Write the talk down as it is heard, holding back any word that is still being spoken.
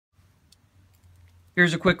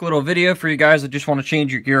Here's a quick little video for you guys that just want to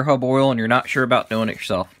change your gear hub oil and you're not sure about doing it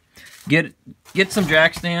yourself. Get some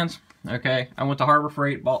jack stands. Okay, I went to Harbor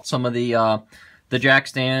Freight, bought some of the jack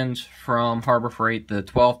stands from Harbor Freight, the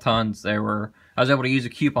 12 tons. I was able to use a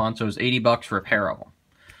coupon, so it was 80 bucks for a pair of them.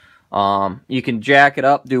 You can jack it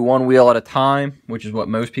up, do one wheel at a time, which is what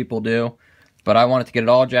most people do. But I wanted to get it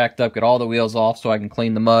all jacked up, get all the wheels off so I can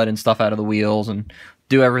clean the mud and stuff out of the wheels and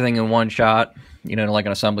do everything in one shot, you know, like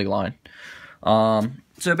an assembly line.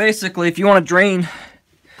 So basically, if you want to drain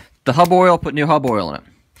the hub oil, put new hub oil in it.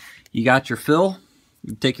 You got your fill,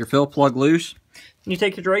 you take your fill plug loose, and you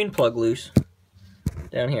take your drain plug loose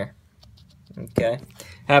down here. Okay,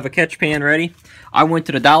 have a catch pan ready. I went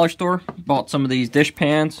to the dollar store, bought some of these dish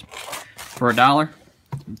pans for $1,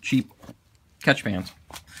 cheap catch pans.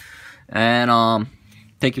 And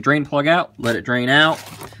take your drain plug out, let it drain out.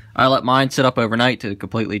 I let mine sit up overnight to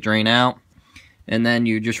completely drain out. And then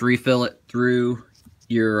you just refill it through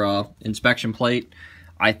your inspection plate.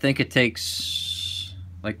 I think it takes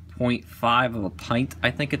like 0.5 of a pint,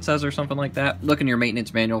 I think it says, or something like that. Look in your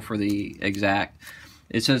maintenance manual for the exact.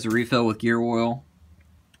 It says to refill with gear oil.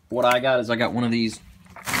 What I got is I got one of these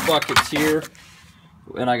buckets here,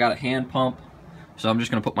 and I got a hand pump. So I'm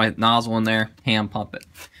just going to put my nozzle in there, hand pump it.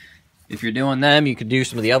 If you're doing them, you could do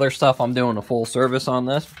some of the other stuff. I'm doing a full service on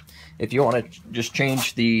this. If you want to just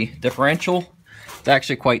change the differential, it's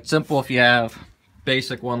actually quite simple. If you have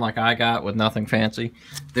basic one like I got with nothing fancy,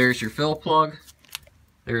 there's your fill plug,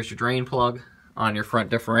 there's your drain plug on your front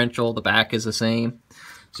differential. The back is the same.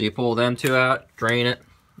 So you pull them two out, drain it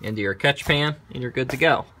into your catch pan, and you're good to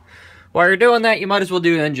go. While you're doing that, you might as well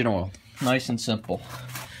do engine oil. Nice and simple.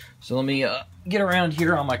 So let me get around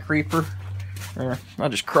here on my creeper. I'll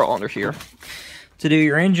just crawl under here. To do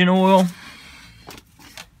your engine oil,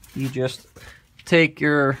 you just take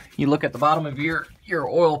you look at the bottom of your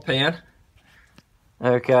oil pan.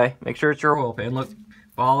 Okay, make sure it's your oil pan. Look,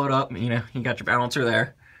 follow it up, you know, you got your balancer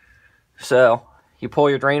there. So, you pull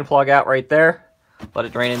your drain plug out right there, let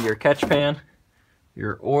it drain into your catch pan.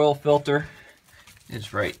 Your oil filter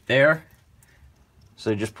is right there.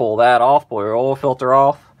 So just pull that off, pull your oil filter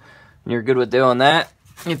off, and you're good with doing that.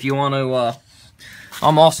 If you want to,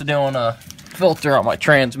 I'm also doing a filter on my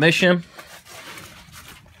transmission.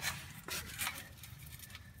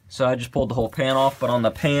 So I just pulled the whole pan off, but on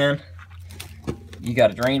the pan, you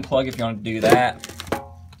got a drain plug if you want to do that.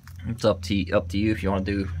 It's up to you if you want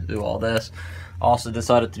to do all this. Also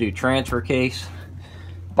decided to do transfer case.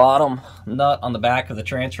 Bottom nut on the back of the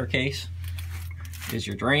transfer case is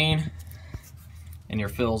your drain, and your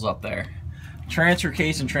fills up there. Transfer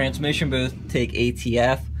case and transmission both take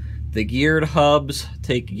ATF. The geared hubs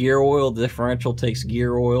take gear oil, the differential takes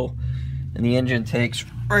gear oil, and the engine takes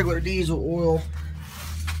regular diesel oil.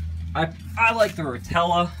 I like the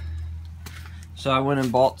Rotella, so I went and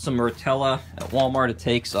bought some Rotella at Walmart. It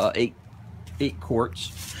takes 8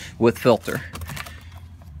 quarts with filter.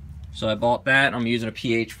 So I bought that. I'm using a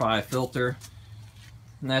pH 5 filter,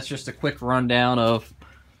 and that's just a quick rundown of,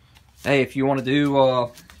 hey, if you want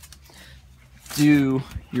to do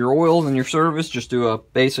your oils and your service, just do a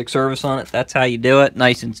basic service on it. That's how you do it,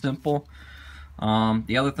 nice and simple.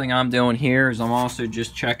 The other thing I'm doing here is I'm also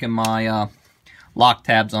just checking my lock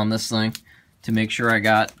tabs on this thing to make sure I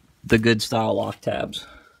got the good style lock tabs,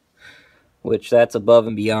 which that's above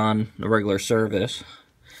and beyond the regular service.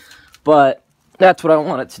 But that's what I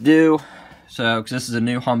want it to do. So, because this is a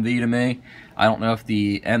new Humvee to me, I don't know if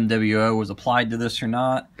the MWO was applied to this or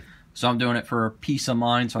not. So I'm doing it for peace of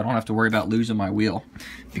mind, so I don't have to worry about losing my wheel.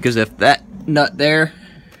 Because if that nut there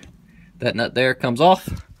comes off,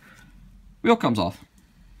 wheel comes off.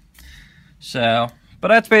 So, but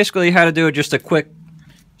that's basically how to do it, just a quick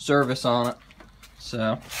service on it.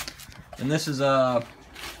 So, and this is a,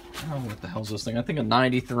 oh, what the hell's this thing? I think a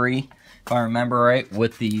 93, if I remember right,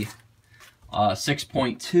 with the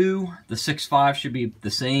 6.2. The 6.5 should be the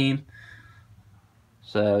same.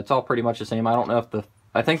 So it's all pretty much the same. I don't know if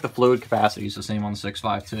I think the fluid capacity is the same on the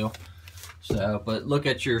 6.5 too. So, but look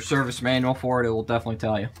at your service manual for it. It will definitely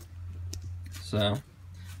tell you. So,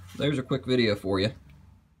 there's a quick video for you.